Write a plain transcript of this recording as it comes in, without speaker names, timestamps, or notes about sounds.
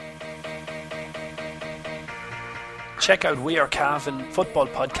Check out We Are Cavan football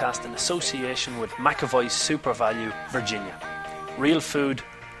podcast in association with McEvoy Supervalu, Virginia. Real food,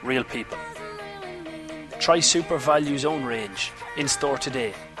 real people. Try Supervalu's own range, in store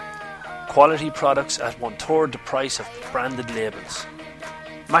today. Quality products at 1/3 the price of branded labels.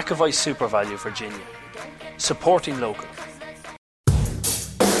 McEvoy Supervalu, Virginia. Supporting local.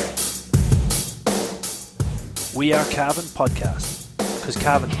 We Are Cavan podcast. Because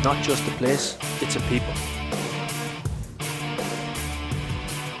Cavan's not just a place, it's a people.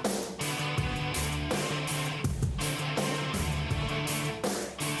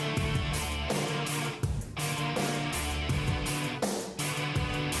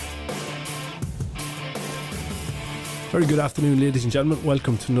 Very good afternoon, ladies and gentlemen.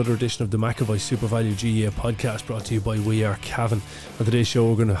 Welcome to another edition of the McEvoy Supervalu GAA podcast, brought to you by We Are Cavan. On today's show,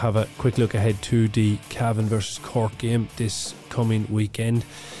 we're going to have a quick look ahead to the Cavan versus Cork game this coming weekend.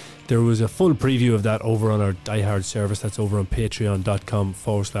 There was a full preview of that over on our diehard service. That's over on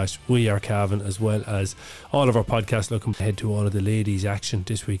patreon.com/We Are Cavan, as well as all of our podcasts looking ahead to all of the ladies' action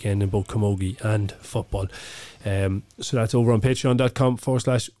this weekend in both camogie and football. So that's over on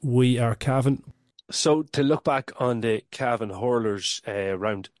patreon.com/We Are Cavan. So to look back on the Cavan Hurlers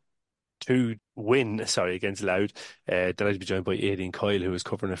round 2 win, against Louth, delighted to be joined by Aidan Coyle, who was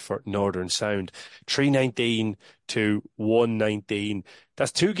covering it for Northern Sound. 319 to 119.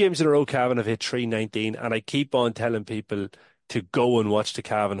 That's 2 games in a row Cavan have hit 319, and I keep on telling people to go and watch the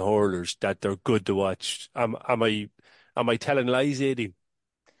Cavan Hurlers, that they're good to watch. Am I telling lies, Aidan?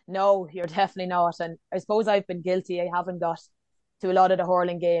 No, you're definitely not. And I suppose I've been guilty. I haven't got to a lot of the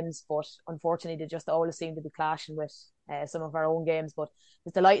hurling games, but unfortunately they just always seem to be clashing with some of our own games. But I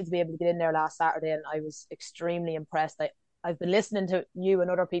was delighted to be able to get in there last Saturday, and I was extremely impressed. I've been listening to you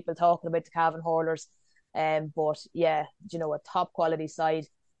and other people talking about the Cavan Hurlers, but yeah, a top quality side.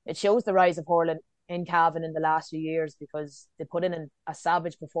 It shows the rise of hurling in Cavan in the last few years, because they put in a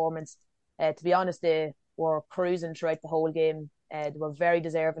savage performance. To be honest, they were cruising throughout the whole game. They were very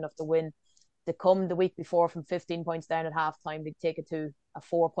deserving of the win. They come the week before from 15 points down at half time. They take it to a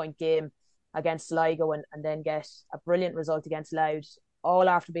 4-point game against Sligo and then get a brilliant result against Louth, all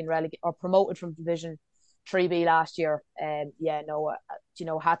after being relegated or promoted from Division 3B last year.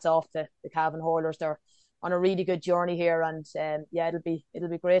 Hats off to the Cavan Hurlers. They're on a really good journey here, and it'll be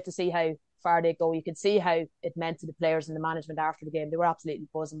great to see how far they go. You can see how it meant to the players and the management after the game. They were absolutely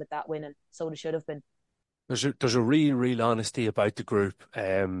buzzing with that win, and so they should have been. There's a real honesty about the group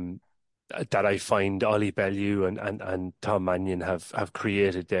that I find Ollie, Bellew and Tom Mannion have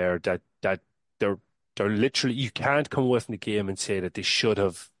created there, that they're literally, you can't come away from the game and say that they should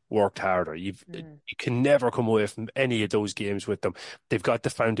have worked harder. You can never come away from any of those games with them. They've got the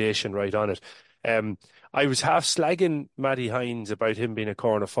foundation right on it. I was half slagging Matty Hynes about him being a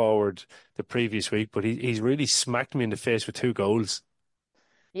corner forward the previous week, but he's really smacked me in the face with 2 goals.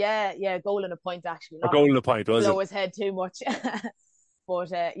 Yeah, goal and a point actually. A goal and a point, was it? Blow his head too much.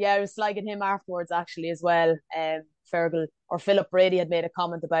 But I was slagging him afterwards actually as well. Philip Brady had made a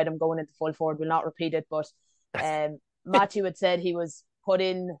comment about him going into full forward. We'll not repeat it, but Matthew had said he was put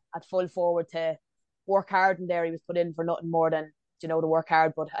in at full forward to work hard in there. He was put in for nothing more than, to work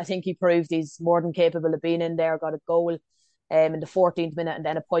hard. But I think he proved he's more than capable of being in there. Got a goal in the 14th minute and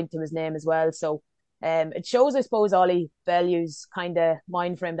then a point to his name as well. So it shows, I suppose, Ollie Bellew's kind of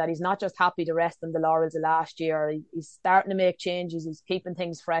mind frame, that he's not just happy to rest on the laurels of last year. He's starting to make changes. He's keeping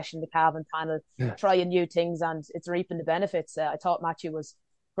things fresh in the Cavan panel, trying new things, and it's reaping the benefits. I thought Matthew was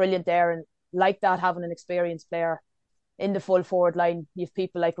brilliant there, and like that, having an experienced player in the full forward line. You have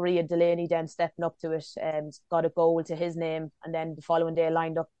people like Rhea Delaney then stepping up to it, got a goal to his name, and then the following day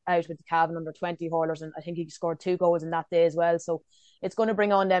lined up out with the Cavan under 20 hurlers, and I think he scored 2 goals in that day as well. So it's going to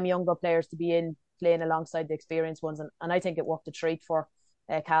bring on them younger players to be in playing alongside the experienced ones, and I think it worked a treat for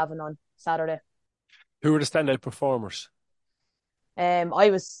Cavan on Saturday. Who were the standout performers?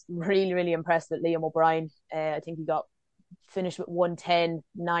 I was really, really impressed with Liam O'Brien. I think he finished with 110,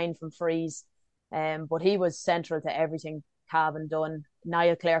 9 from frees, but he was central to everything Cavan done.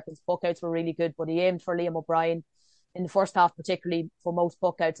 Niall Clerkin's puckouts were really good, but he aimed for Liam O'Brien in the first half, particularly for most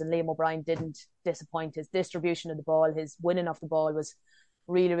puckouts, and Liam O'Brien didn't disappoint. His distribution of the ball, his winning of the ball was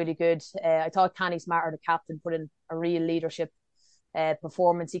really, really good. I thought Canny Smarter, the captain, put in a real leadership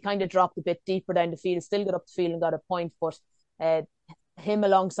performance. He kind of dropped a bit deeper down the field, still got up the field and got a point, but him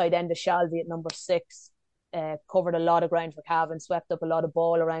alongside Enda Shalvey at number 6 covered a lot of ground for Cavan, swept up a lot of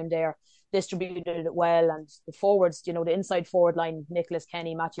ball around there, distributed it well, and the forwards, the inside forward line, Nicholas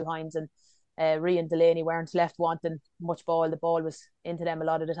Kenny, Matthew Hynes and Rhea Delaney weren't left wanting much ball. The ball was into them a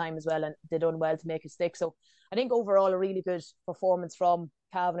lot of the time as well, and they done well to make it stick. So I think overall a really good performance from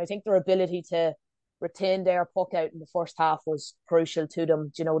Cavan. I think their ability to retain their puck out in the first half was crucial to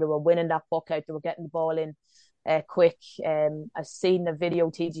them. You know, they were winning that puck out, they were getting the ball in quick. I've seen the video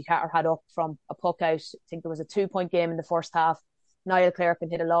TG Carter had up from a puck out. I think there was a 2-point game in the first half. Niall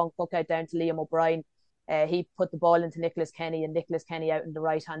Clerkin hit a long puck out down to Liam O'Brien. He put the ball into Nicholas Kenny, and Nicholas Kenny out on the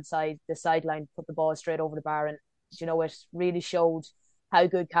right hand side, the sideline, put the ball straight over the bar. And you know, it really showed how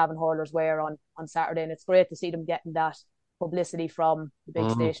good Cavan Hurlers were on Saturday, and it's great to see them getting that publicity from the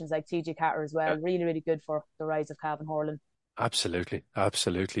big stations like TG Carter as well. Really, really good for the rise of Cavan hurling. Absolutely,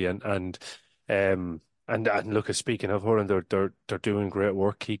 and look, speaking of hurling, they're doing great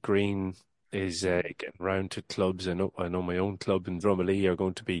work. Keith Green is getting round to clubs. I know my own club in Drumalee are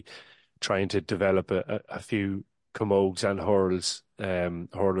going to be trying to develop a few camogues and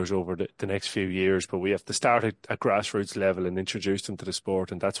hurlers over the next few years, but we have to start at grassroots level and introduce them to the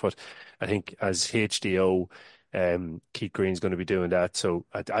sport, and that's what I think as HDO Keith Green's going to be doing that. So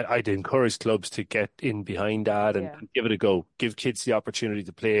I'd encourage clubs to get in behind that and give it a go. Give kids the opportunity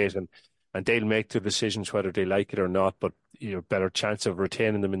to play it, and they'll make their decisions whether they like it or not, but you know, better chance of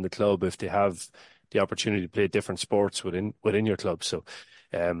retaining them in the club if they have the opportunity to play different sports within your club. So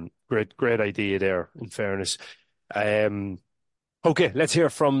great idea there, in fairness. Okay, let's hear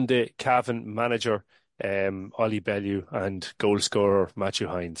from the Cavan manager, Ollie Bellew, and goal scorer Matthew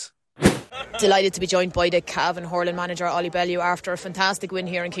Hynes. Delighted to be joined by the Cavan hurling manager Ollie Bellew after a fantastic win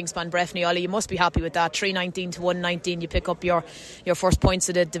here in Kingspan Breffni. Ollie, you must be happy with that. 3-19 to 1-19. You pick up your first points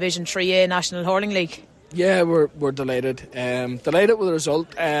of the Division 3A National Hurling League. Yeah, we're delighted. Delighted with the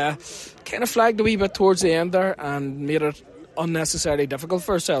result. Kind of flagged a wee bit towards the end there and made it unnecessarily difficult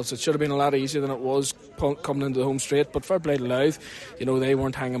for ourselves. It should have been a lot easier than it was coming into the home straight, but fair play to Louth. You know, they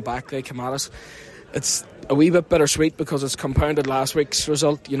weren't hanging back, they came at us. It's a wee bit bittersweet because it's compounded last week's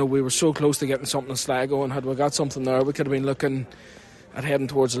result. You know, we were so close to getting something in Sligo, and had we got something there, we could have been looking at heading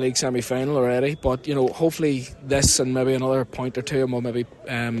towards the league semi-final already. But you know, hopefully this and maybe another point or two, and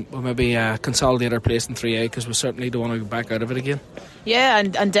we'll maybe consolidate our place in 3A, because we certainly don't want to go back out of it again. Yeah,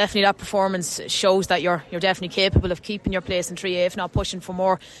 and definitely that performance shows that you're definitely capable of keeping your place in 3A, if not pushing for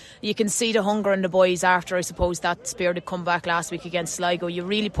more. You can see the hunger in the boys after, I suppose, that spirited comeback last week against Sligo. You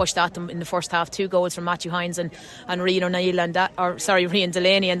really pushed at them in the first half. 2 goals from Matthew Hynes and Rian O'Neill, Rian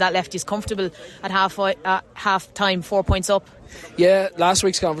Delaney, and that left you comfortable at half time, 4 points up. Yeah, last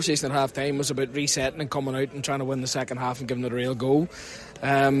week's conversation at half time was about resetting and coming out and trying to win the second half and giving it a real go.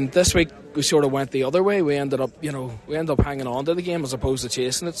 This week we sort of went the other way. We ended up hanging on to the game as opposed to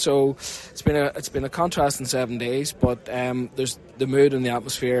chasing it. So it's been a contrast in 7 days, but there's the mood and the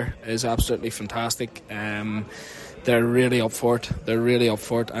atmosphere is absolutely fantastic. They're really up for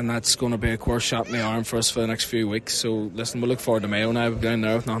it. And that's going to be a course shot in the arm for us for the next few weeks. So listen, we'll look forward to Mayo now. We're down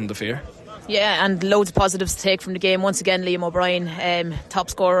there with nothing to fear. Yeah, and loads of positives to take from the game. Once again, Liam O'Brien, top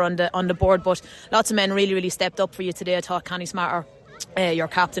scorer on the board, but lots of men really, really stepped up for you today. I thought Connie Smarter, your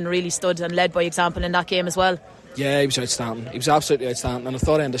captain, really stood and led by example in that game as well. Yeah, he was outstanding. He was absolutely outstanding, and I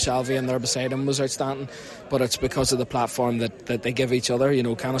thought Enda Shalvey in there beside him was outstanding, but it's because of the platform that they give each other. You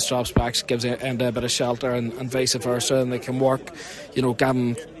know, Canis drops back, gives Enda a bit of shelter, and vice versa, and they can work. You know,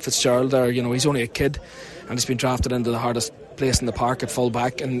 Gavin Fitzgerald there, you know, he's only a kid and he's been drafted into the hardest place in the park at full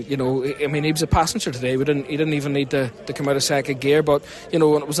back, and you know, I mean, he was a passenger today. He didn't even need to come out of second gear, but you know,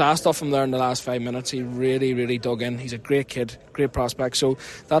 when it was asked of him there in the last 5 minutes, he really dug in. He's a great kid, great prospect. So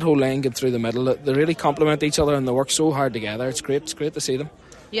that whole line getting through the middle, they really complement each other and they work so hard together. It's great to see them.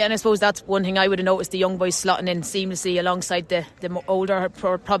 Yeah, and I suppose that's one thing I would have noticed, the young boys slotting in seamlessly alongside the older,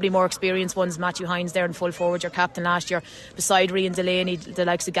 probably more experienced ones. Matthew Hynes there in full forward, your captain last year, beside Rian Delaney, the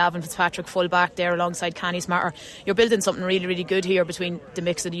likes of Gavin Fitzpatrick full back there alongside Connie Smarter. You're building something really good here between the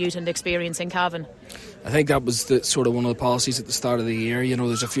mix of the youth and the experience in Cavan. I think that was the sort of one of the policies at the start of the year. You know,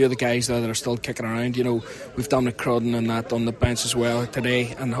 there's a few of the guys there that are still kicking around. You know, we've Dominic Crudden and that on the bench as well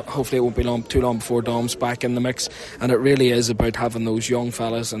today, and hopefully it won't be too long before Dom's back in the mix. And it really is about having those young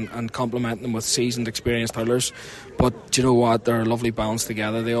fellas and complementing them with seasoned, experienced hurlers. But do you know what? They're a lovely balance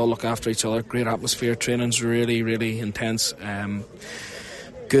together. They all look after each other. Great atmosphere. Training's really intense.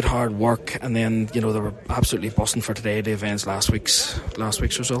 Good hard work, and then you know they were absolutely busting for today. The events last week's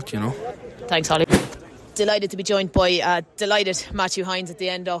result. You know. Thanks, Ollie. Delighted to be joined by delighted Matthew Hynes at the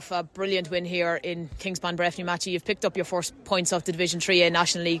end of a brilliant win here in Kingspan Breffni. Matthew, you've picked up your first points off the Division 3A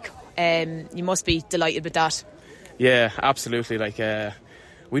National League. You must be delighted with that. Yeah, absolutely.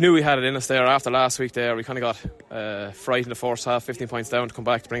 We knew we had it in us there after last week. There we kind of got frightened in the first half, 15 points down to come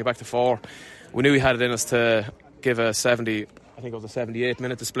back to bring it back to 4. We knew we had it in us to give a 70, I think it was a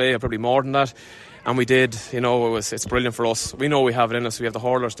 78-minute display, or probably more than that. And we did. You know, it's brilliant for us. We know we have it in us. We have the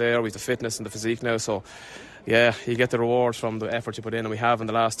hurlers there, we have the fitness and the physique now. So yeah, you get the rewards from the effort you put in, and we have in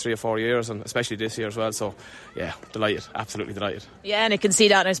the last 3 or 4 years, and especially this year as well. So yeah, delighted, absolutely delighted. Yeah, and I can see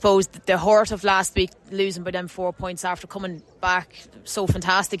that, and I suppose the hurt of last week, losing by them 4 points after coming back so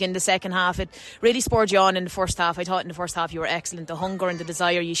fantastic in the second half, it really spurred you on in the first half. I thought in the first half you were excellent. The hunger and the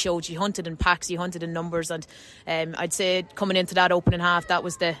desire you showed, you hunted in packs, you hunted in numbers, and I'd say coming into that opening half, that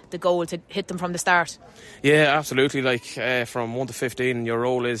was the goal, to hit them from the start. Yeah, absolutely. Like from 1 to 15, your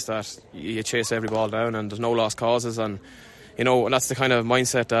role is that you chase every ball down, and there's no lost causes, and you know, and that's the kind of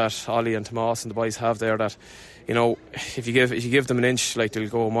mindset that Ollie and Tomas and the boys have there, that you know, if you give them an inch, like, they'll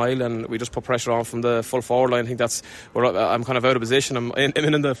go a mile, and we just put pressure on from the full forward line. I think that's where I'm kind of out of position. I'm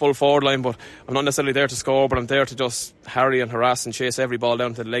in the full forward line, but I'm not necessarily there to score, but I'm there to just harry and harass and chase every ball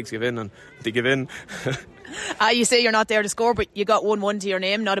down until the legs give in, and they give in. You say you're not there to score, but you got 1-1 to your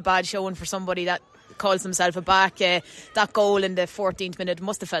name. Not a bad showing for somebody that calls himself a back. That goal in the 14th minute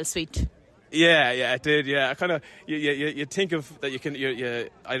must have felt sweet. Yeah, it did. Yeah, I kind of you think of that. You can I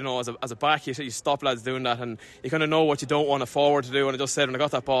don't know, as a back, you stop lads doing that, and you kind of know what you don't want a forward to do. And I just said, when I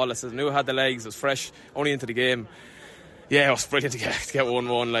got that ball, I said, I knew I had the legs. It was fresh, only into the game. Yeah, it was brilliant to get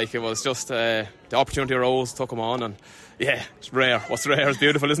 1-1. Like, it was just the opportunity arose, took him on, and yeah, it's rare. What's rare is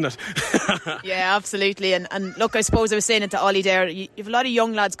beautiful, isn't it? Yeah, absolutely. And look, I suppose I was saying it to Ollie there, you have a lot of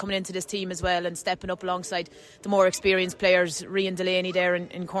young lads coming into this team as well, and stepping up alongside the more experienced players. Rian Delaney there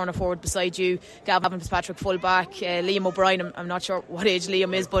in corner forward beside you, Gavin Fitzpatrick full back, Liam O'Brien, I'm not sure what age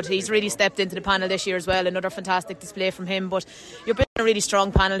Liam is, but he's really stepped into the panel this year as well. Another fantastic display from him. But you're building a really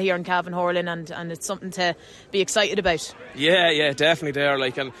strong panel here in Cavan hurling, and it's something to be excited about. Yeah, definitely there.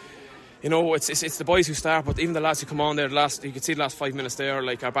 Like, and you know, it's the boys who start, but even the lads who come on there, you could see the last 5 minutes there,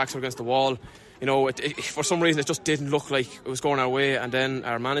 like, our backs were against the wall. You know, for some reason it just didn't look like it was going our way, and then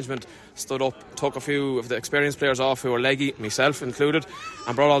our management stood up, took a few of the experienced players off who were leggy, myself included,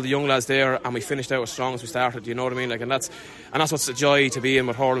 and brought all the young lads there, and we finished out as strong as we started. You know what I mean? Like, and that's what's the joy to be in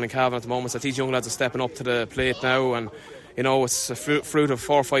with hurling and Cavan at the moment, that these young lads are stepping up to the plate now, and you know, it's a fruit of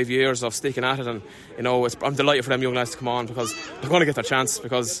 4 or 5 years of sticking at it, and you know, I'm delighted for them young lads to come on, because they're going to get their chance,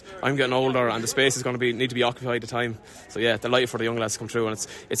 because I'm getting older and the space is going to need to be occupied at the time. So yeah, delighted for the young lads to come through, and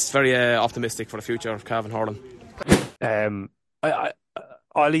it's very optimistic for the future of Cavan hurling.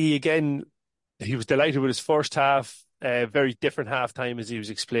 Ollie, again, he was delighted with his first half. Very different half time, as he was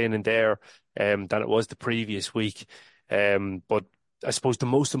explaining there, than it was the previous week. But I suppose the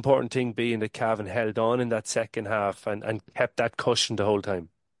most important thing being that Cavan held on in that second half and kept that cushion the whole time.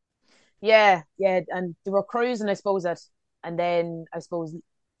 Yeah, and they were cruising, I suppose, and then I suppose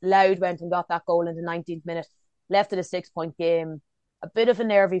Louth went and got that goal in the 19th minute, left it a 6-point game. A bit of a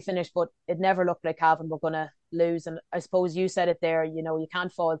nervy finish, but it never looked like Cavan were going to lose. And I suppose you said it there, you know, you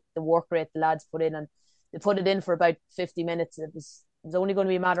can't fault the work rate the lads put in, and they put it in for about 50 minutes. It was only going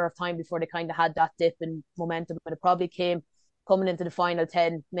to be a matter of time before they kind of had that dip in momentum, but it probably came coming into the final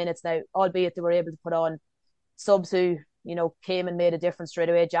 10 minutes now, albeit they were able to put on subs who, you know, came and made a difference straight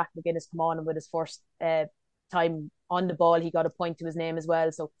away. Jack McGuinness come on, and with his first time on the ball, he got a point to his name as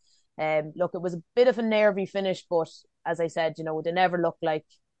well. So look, it was a bit of a nervy finish, but as I said, you know, they never looked like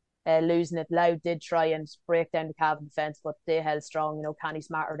losing it. Louth did try and break down the Cavan defence, but they held strong. You know, Canny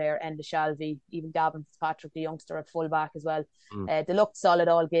Smatter there, Enda Shalvey, even Gavin Fitzpatrick, the youngster at full back as well. They looked solid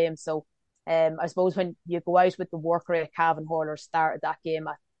all game. So I suppose when you go out with the work rate Cavan Hurlers started that game,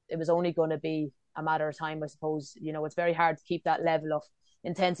 it was only going to be a matter of time, I suppose. You know, it's very hard to keep that level of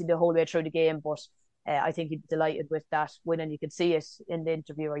intensity the whole way through the game, but I think he'd be delighted with that win, and you could see it in the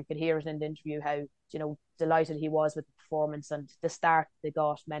interview, or you could hear it in the interview, how, you know, delighted he was with the performance, and the start they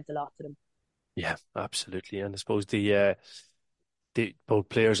got meant a lot to them. Yeah, absolutely. And I suppose the both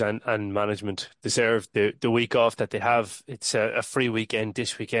players and management deserve the week off that they have. It's a free weekend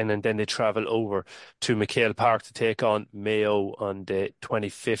this weekend, and then they travel over to McHale Park to take on Mayo on the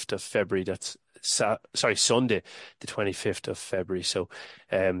 25th of February. That's Sunday, the 25th of February. So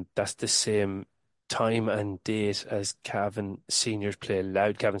that's the same time and date as Cavan seniors play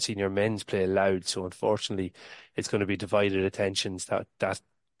Louth. Cavan senior men's play Louth. So unfortunately, it's going to be divided attentions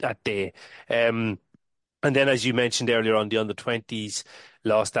that day. And then, as you mentioned earlier on, the under-20s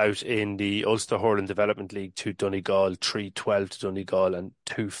lost out in the Ulster Hurling Development League to Donegal, 3-12 to Donegal and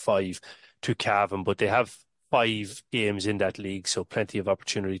 2-5 to Cavan. But they have 5 games in that league, so plenty of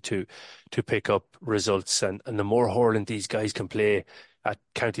opportunity to pick up results. And the more hurling these guys can play at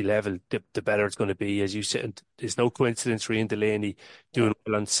county level, the better it's going to be. As you said, there's no coincidence Rian Delaney doing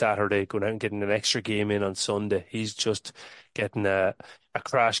well on Saturday, going out and getting an extra game in on Sunday. He's just getting a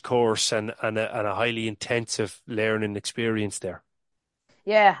crash course and a highly intensive learning experience there.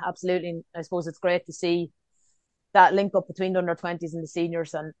 Yeah, absolutely. I suppose it's great to see that link up between the under-20s and the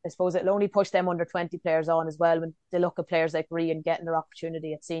seniors, and I suppose it'll only push them under-20 players on as well when they look at players like Rian getting their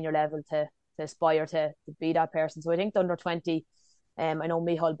opportunity at senior level to aspire to be that person. So I think the under-20, I know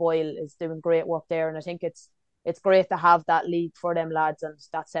Micheál Boyle is doing great work there, and I think it's great to have that league for them lads and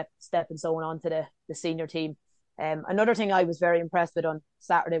that stepping stone onto the senior team. Another thing I was very impressed with on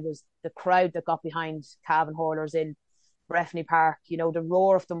Saturday was the crowd that got behind Cavan Hurlers in Breffni Park. You know, the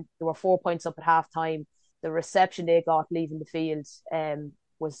roar of them. They were 4 points up at half time. The reception they got leaving the field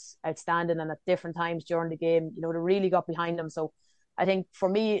was outstanding, and at different times during the game, you know, they really got behind them. So I think for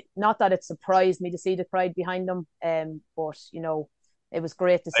me, not that it surprised me to see the crowd behind them, but you know, it was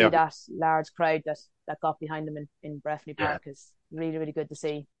great to see that large crowd that got behind them in Breffni Park. Is really, really good to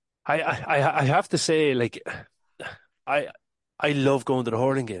see. I have to say, like, I love going to the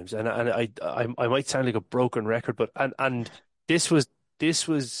hurling games, and I might sound like a broken record, but and this was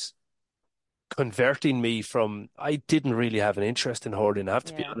converting me from, I didn't really have an interest in hurling, I have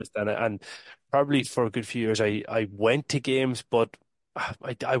to be honest, and probably for a good few years I went to games, but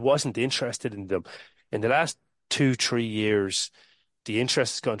I wasn't interested in them. In the last 2-3 years, the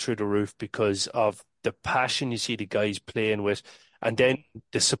interest has gone through the roof because of the passion you see the guys playing with, and then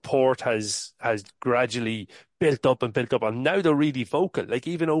the support has gradually built up, and now they're really vocal. Like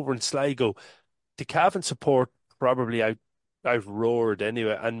even over in Sligo, the Cavan support probably outroared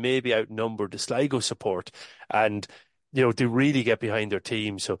anyway, and maybe outnumbered the Sligo support, and you know, they really get behind their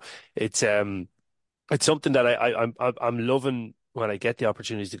team. So it's something that I'm loving when I get the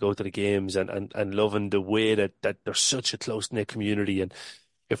opportunities to go to the games, and loving the way that there's such a close-knit community. And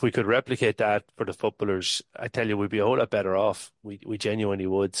if we could replicate that for the footballers, I tell you, we'd be a whole lot better off. We genuinely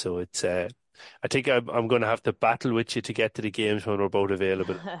would. So it's I think I'm going to have to battle with you to get to the games when we're both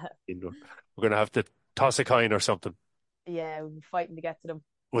available. We're going to have to toss a coin or something. Yeah, we'll be fighting to get to them.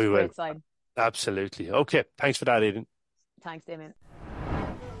 We will. Great sign. Absolutely. Okay, thanks for that, Aidan. Thanks, Damien.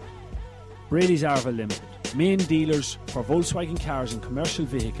 Brady's Arva Limited, main dealers for Volkswagen cars and commercial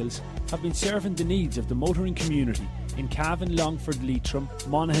vehicles, have been serving the needs of the motoring community in Cavan, Longford, Leitrim,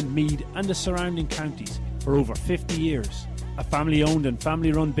 Monaghan, Meath and the surrounding counties for over 50 years. A family-owned and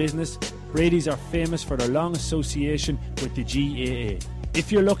family-run business, Brady's are famous for their long association with the GAA. If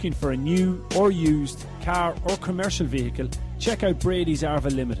you're looking for a new or used car or commercial vehicle, check out Brady's Arva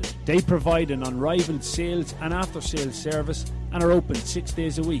Limited. They provide an unrivaled sales and after-sales service and are open 6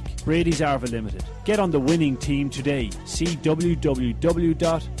 days a week. Brady's Arva Limited. Get on the winning team today. See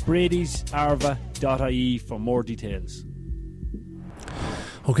www.bradysarva.ie for more details.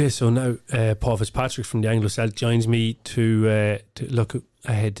 Okay, so now Paul Fitzpatrick from the Anglo-Celt joins me to look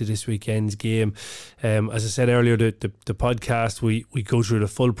ahead to this weekend's game. As I said earlier, the podcast, we go through the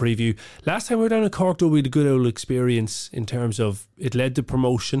full preview. Last time we were down in Cork, though, we had a good old experience in terms of it led to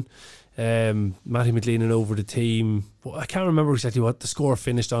promotion. Matty McLean over the team. I can't remember exactly what the score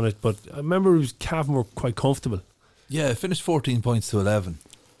finished on it, but I remember it was Cavan were quite comfortable. Yeah, it finished 14 points to 11.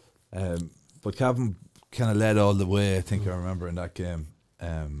 But Cavan kind of led all the way, I think I remember, in that game.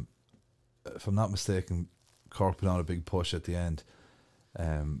 If I'm not mistaken, Cork put on a big push at the end,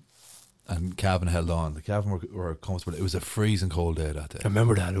 and Cavan held on. The Cavan were comfortable. It was a freezing cold day that day. I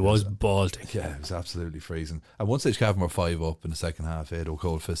remember that. It was Baltic. Yeah, it was absolutely freezing. At one stage, Cavan were 5 up in the second half. Ado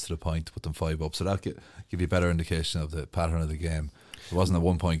Cold fist to the point to put them 5 up. So that give you a better indication of the pattern of the game. It wasn't a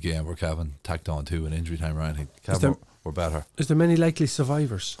 1 point game where Cavan tacked on 2 in injury time or anything. Cavan were better. Is there many likely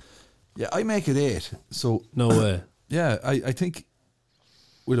survivors? Yeah, I make it 8. So no way. Yeah, I think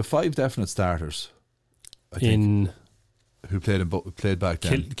we'll have 5 definite starters. I think, who played back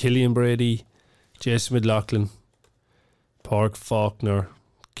then. Killian Brady, Jason McLaughlin, Park Faulkner,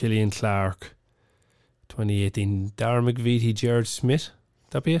 Killian Clark, 2018 Darren McVitie, Jared Smith.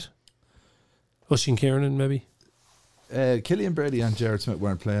 That be it? Oisin Kiernan maybe. Killian Brady and Jared Smith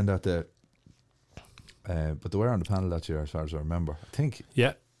weren't playing that day, but they were on the panel that year, as far as I remember. I think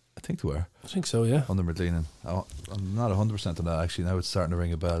they were. I think so, yeah. Under McLean. I'm not 100% on that actually. Now it's starting to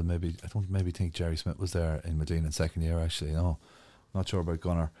ring a bell. Maybe I don't think Jerry Smith was there in McLean in second year actually. No, not sure about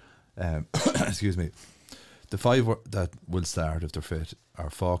Gunnar. Excuse me. The 5 that will start if they're fit are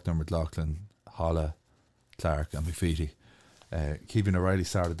Faulkner, McLaughlin, Holla, Clark and McVitie. Keegan O'Reilly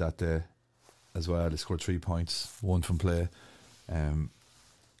started that day as well. He scored 3 points, 1 from play, and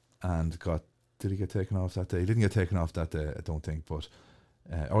did he get taken off that day? He didn't get taken off that day, I don't think, but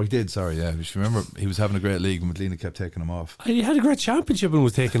he did, sorry, yeah. If you remember, he was having a great league and McLean kept taking him off. He had a great championship and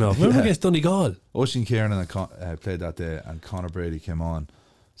was taken off. Remember against Donegal? Oisin Kiernan played that day and Conor Brady came on.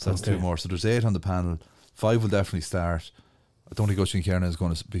 So that's 2 more. So there's 8 on the panel. 5 will definitely start. I don't think Oisin Kiernan is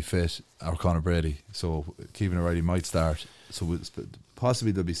going to be fit, or Conor Brady. So Keegan O'Reilly might start. So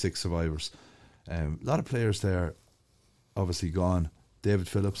possibly there'll be 6 survivors. A lot of players there obviously gone. David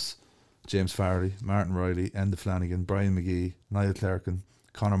Phillips, James Farley, Martin Riley, Enda Flanagan, Brian McGee, Niall Clerkin,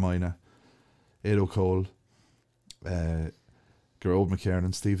 Conor Moyna, Ado Cole, Gerard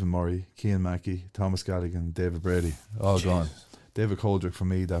McKiernan, Stephen Murray, Cian Mackey, Thomas Galligan, David Brady, all gone. David Coldrick for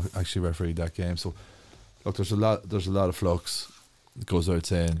me that actually refereed that game. So look, there's a lot of flux, it goes without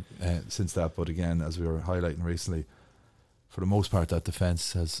saying, since that. But again, as we were highlighting recently, for the most part that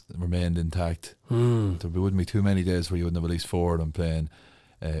defence has remained intact. There wouldn't be too many days where you wouldn't have at least four of them playing.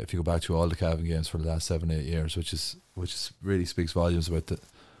 If you go back to all the Cavan games for the last 7-8 years, which is really speaks volumes about the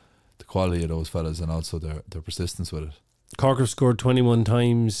quality of those fellas and also their persistence with it. Cork have scored 21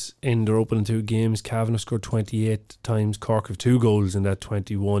 times in their opening 2 games. Cavan have scored 28 times. Cork have 2 goals in that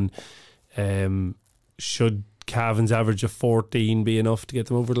 21. Should Cavan's average of 14 be enough to get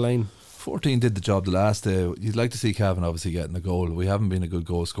them over the line? 14 did the job the last day. You'd like to see Cavan obviously getting a goal. We haven't been a good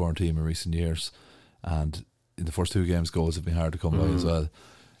goal scoring team in recent years, and in the first 2 games goals have been hard to come by as well.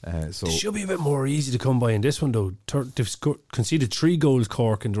 So it should be a bit more easy to come by in this one though. They've conceded 3 goals,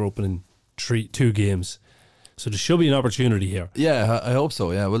 Cork, in their opening 2 games, so there should be an opportunity here. Yeah, I hope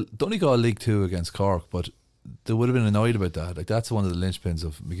so. Yeah, well, Donegal League 2 against Cork, but they would have been annoyed about that. Like, that's one of the linchpins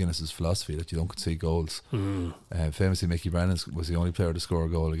of McGuinness's philosophy, that you don't concede goals. Famously, Mickey Brennan was the only player to score a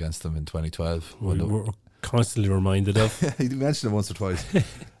goal against them in 2012. We're constantly reminded of. He mentioned it once or twice.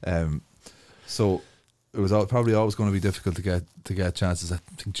 So it was probably always going to be difficult to get chances. I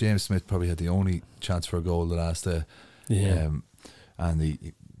think James Smith probably had the only chance for a goal the last day. And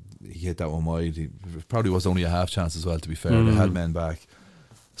he hit that one wide. He probably was only a half chance as well, to be fair. They had men back.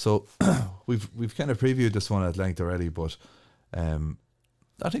 So we've kind of previewed this one at length already, but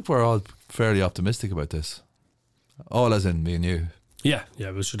I think we're all fairly optimistic about this. All as in me and you. Yeah,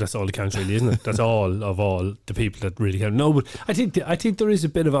 but sure, that's all that counts really, isn't it? That's all the people that really count. No, but I think there is a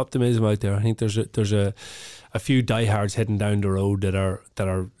bit of optimism out there. I think there's a few diehards heading down the road that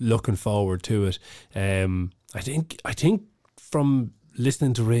are looking forward to it. I think from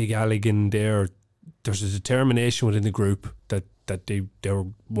listening to Ray Galligan there's a determination within the group that they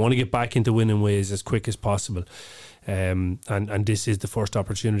want to get back into winning ways as quick as possible, and this is the first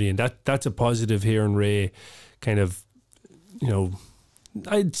opportunity, and that's a positive here. And Ray kind of,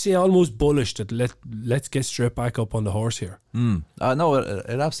 I'd say almost bullish that let's get straight back up on the horse here. No,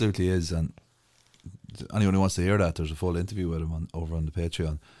 it absolutely is, and anyone who wants to hear that, there's a full interview with him over on the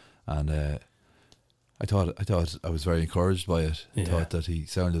Patreon, and I thought I was very encouraged by it. I thought that he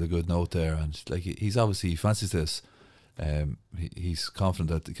sounded a good note there, and like he fancies this. He's confident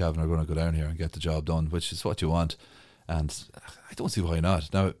that the Cavan are going to go down here and get the job done, which is what you want, and I don't see why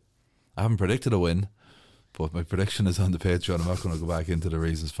not. Now, I haven't predicted a win, but my prediction is on the Patreon. I'm not going to go back into the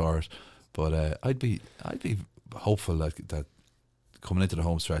reasons for it, but I'd be hopeful that coming into the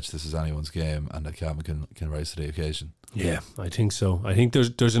home stretch, this is anyone's game, and that Cavan can rise to the occasion. Yeah, I think so. I think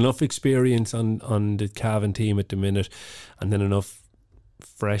there's enough experience on the Cavan team at the minute, and then enough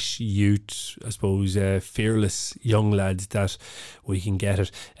fresh youth, I suppose, fearless young lads that we can get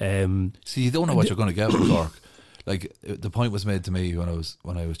it. See, you don't know what you're going to get with Cork. Like, the point was made to me when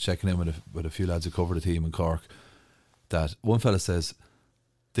I was checking in with a few lads who cover the team in Cork, that one fella says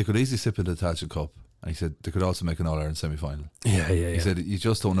they could easily sip in the Tailteann Cup, and he said they could also make an All-Ireland semi-final. He said you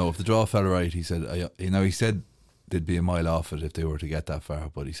just don't know if the draw fell right. He said he said they'd be a mile off it if they were to get that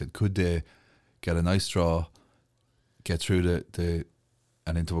far, but he said, could they get a nice draw, get through the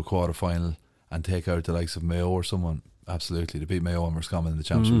and into a quarter final and take out the likes of Mayo or someone? Absolutely. They beat Mayo and Roscommon in the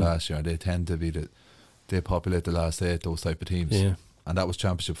championship last year, and they tend to be they populate the last 8, those type of teams, and that was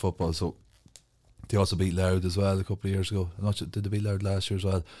championship football. So they also beat Louth as well a couple of years ago. I'm not sure, did they beat Louth last year as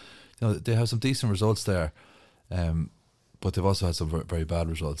well? They have some decent results there, but they've also had some very bad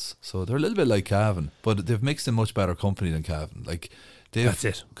results. So they're a little bit like Cavan, but they've mixed in much better company than Cavan. Like,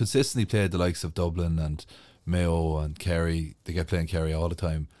 they've consistently played the likes of Dublin and Mayo and Kerry. They get playing Kerry all the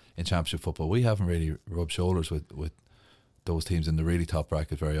time in championship football. We haven't really rubbed shoulders with those teams in the really top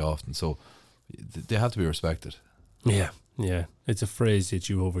bracket very often, so they have to be respected. Yeah, it's a phrase that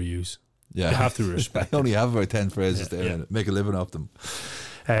you overuse. You have to respect. I only have about 10 phrases there and make a living off them.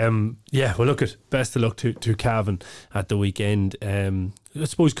 Well, look, best of luck to Cavan at the weekend. I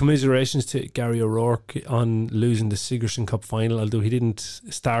suppose commiserations to Gary O'Rourke on losing the Sigerson Cup final, although he didn't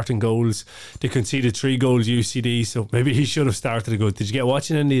start in goals. They conceded 3 goals UCD, so maybe he should have started a goal. Did you get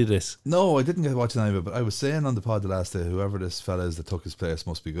watching any of this? No, I didn't get watching any of it, but I was saying on the pod the last day, whoever this fella is that took his place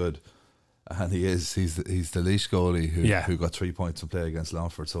must be good, and he is. He's the Laois goalie who got 3 points in play against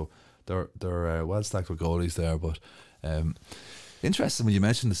Longford, so they're well stacked with goalies there. But interesting when you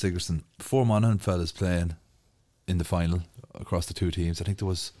mentioned the Sigerson, 4 Monaghan fellas playing in the final across the 2 teams. I think there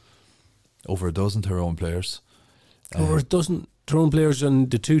was over a dozen Tyrone players. There were a dozen thrown players on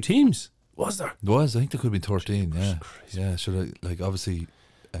the two teams, was there? There was, I think there could have been 13. Yeah, yeah. So like obviously,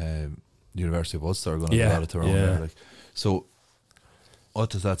 University of Ulster are going to have a lot of their own there. Like, so what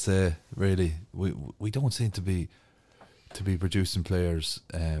does that say? Really, we don't seem to be producing players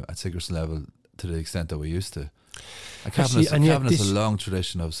at Sigerson level to the extent that we used to. And Cavan has a long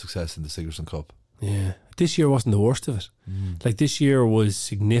tradition of success in the Sigerson Cup. Yeah, this year wasn't the worst of it. Like, this year was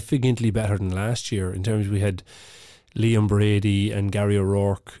significantly better than last year in terms we had Liam Brady and Gary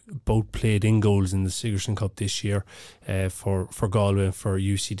O'Rourke both played in goals in the Sigerson Cup this year for Galway and for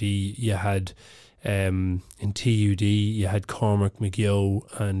UCD. You had in TUD you had Cormac McEvoy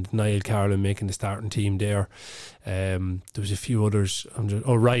and Niall Carlin making the starting team there. There was a few others.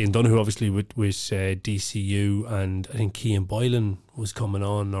 Ryan Donoghue obviously with DCU, and I think Cian Boylan was coming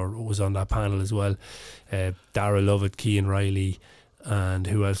on or was on that panel as well. Dara Lovett, Cian Riley, and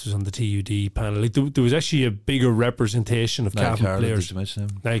who else was on the TUD panel? Like, there was actually a bigger representation of Cavan players. Did you mention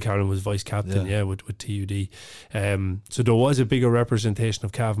him? Niall Carlin was vice captain, with TUD. So there was a bigger representation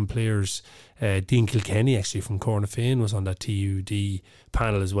of Cavan players. Dean Kilkenny actually from Cornafane was on that TUD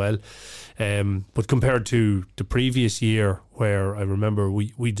panel as well. But compared to the previous year, where I remember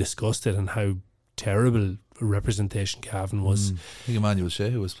we discussed it and how terrible representation Cavan was. I think Emmanuel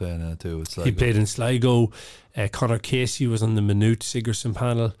Shea was playing in it too. He played in Sligo. Conor Casey was on the Minute Sigerson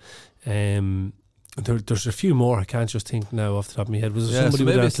panel. There's a few more. I can't just think now off the top of my head. Was there somebody so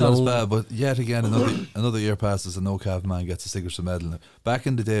maybe with it's not as bad, but yet again another year passes and no Cavan man gets a Sigerson medal. Back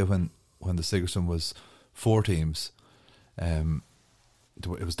in the day when the Sigerson was 4 teams, it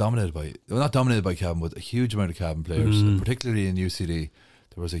was dominated by, well, not dominated by Cavan, but a huge amount of Cavan players, particularly in UCD.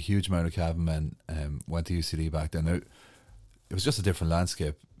 There was a huge amount of Cavan men went to UCD back then. Now, it was just a different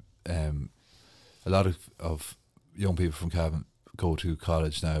landscape. A lot of young people from Cavan go to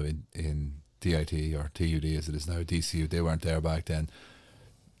college now in DIT or TUD as it is now, DCU. They weren't there back then.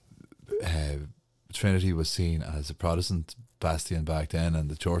 Trinity was seen as a Protestant bastion back then,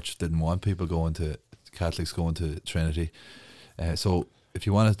 and the church didn't want people Catholics going to Trinity. So if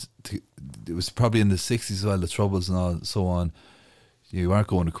you wanted to, it was probably in the 60s as well, the Troubles and all so on. You weren't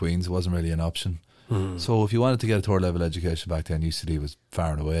going to Queen's, it wasn't really an option. So if you wanted to get a third level education back then, UCD was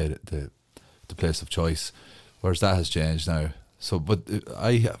far and away the place of choice, whereas that has changed now. So, but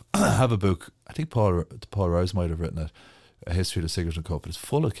I have a book, I think Paul Rouse might have written it, A History of the Sigerson Cup. It's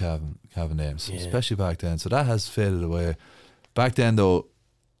full of Cavan names, especially back then. So that has faded away. Back then though,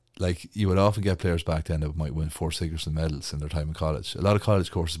 like, you would often get players back then that might win 4 Sigerson medals in their time in college. A lot of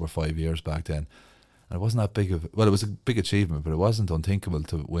college courses were 5 years back then. And it wasn't that big of, well, it was a big achievement, but it wasn't unthinkable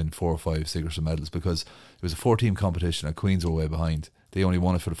to win 4 or 5 Sigerson medals because it was a 4-team competition and Queens were way behind. They only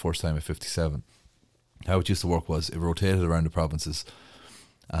won it for the first time at 57. How it used to work was it rotated around the provinces,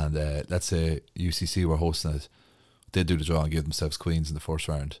 and let's say UCC were hosting it, they'd do the draw and give themselves Queens in the first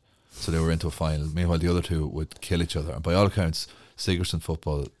round, so they were into a final. Meanwhile, the other two would kill each other, and by all accounts, Sigerson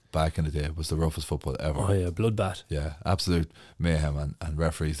football back in the day was the roughest football ever. Oh yeah, bloodbath. Yeah, absolute mayhem, and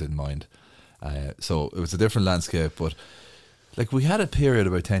referees didn't mind. So it was a different landscape, but like, we had a period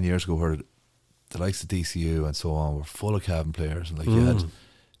about 10 years ago where the likes of DCU and so on were full of Cavan players, and like you had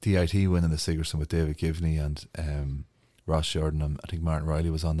DIT winning the Sigerson with David Givney and Ross Sheridan. I think Martin Riley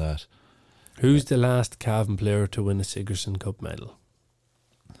was on that. Who's the last Cavan player to win a Sigerson Cup medal?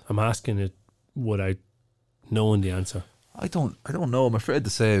 I'm asking it without knowing the answer. I don't know. I'm afraid to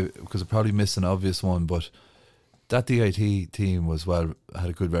say, because I probably missed an obvious one, but that DIT team had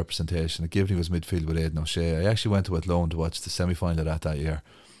a good representation. Givney was midfield with Aidan O'Shea. I actually went to Athlone to watch the semi-final of that year,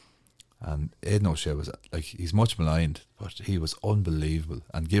 and Aidan O'Shea was, like, he's much maligned, but he was unbelievable,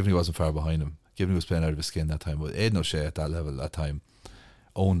 and Givney wasn't far behind him. Givney was playing out of his skin that time, but Aidan O'Shea at that level, that time,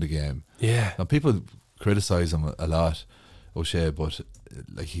 owned the game. Yeah. Now, people criticise him a lot, O'Shea, but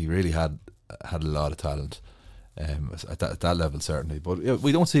like, he really had a lot of talent at that level, certainly. But yeah,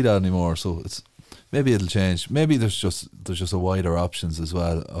 we don't see that anymore, so it's, maybe it'll change. Maybe there's just a wider options as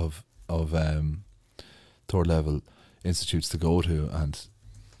well of third level institutes to go to, and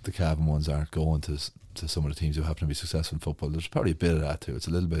the Cavan ones aren't going to some of the teams who happen to be successful in football. There's probably a bit of that too. It's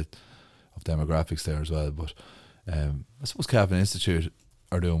a little bit of demographics there as well, but I suppose Cavan Institute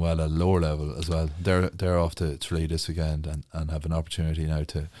are doing well at a lower level as well. They're off to Tralee this weekend and have an opportunity now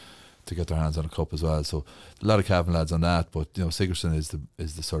to get their hands on a cup as well. So a lot of Cavan lads on that, but you know, Sigerson is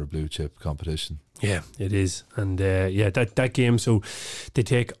the sort of blue chip competition. Yeah, it is. And that game, so they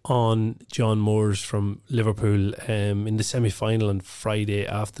take on John Moores from Liverpool in the semi-final on Friday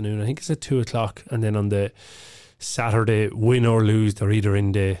afternoon. I think it's at 2:00, and then on the Saturday, win or lose, they're either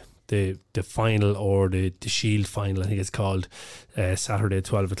in the the final, or the Shield final, I think it's called, Saturday at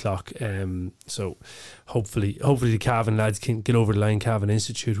 12 o'clock. So hopefully the Cavan lads can get over the line. Cavan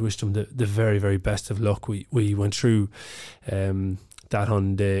Institute, wish them the very, very best of luck. We went through that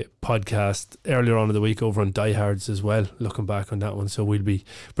on the podcast earlier on in the week over on Diehards as well, looking back on that one. So we'll be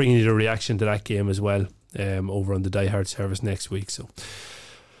bringing you the reaction to that game as well, over on the Diehard service next week. So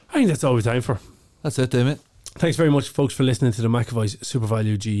I think that's all we have time for. That's it, Damien. Thanks very much, folks, for listening to the McEvoy's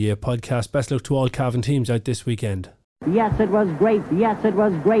Supervalu GEA podcast. Best luck to all Cavan teams out this weekend. Yes, it was great. Yes, it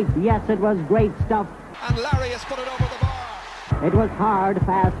was great. Yes, it was great stuff. And Larry has put it over the bar. It was hard,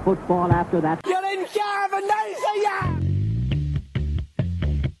 fast football after that. You're in Cavan,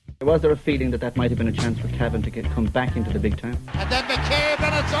 Was there a feeling that might have been a chance for Cavan to come back into the big time? And then McCabe,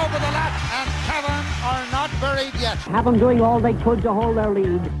 and it's over the lat, and Cavan are not buried yet. Cavan doing all they could to hold their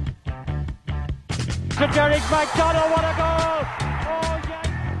lead. To Derek McDonald, what a goal! Oh, yes!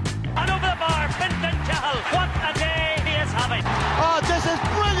 And over the bar, Fintan Cahill. What a day he is having! Oh, this is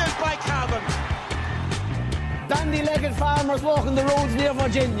brilliant by Cavan. Dandy-legged farmers walking the roads near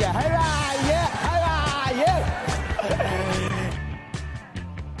Virginia. Hurrah, yeah! Hurrah, yeah!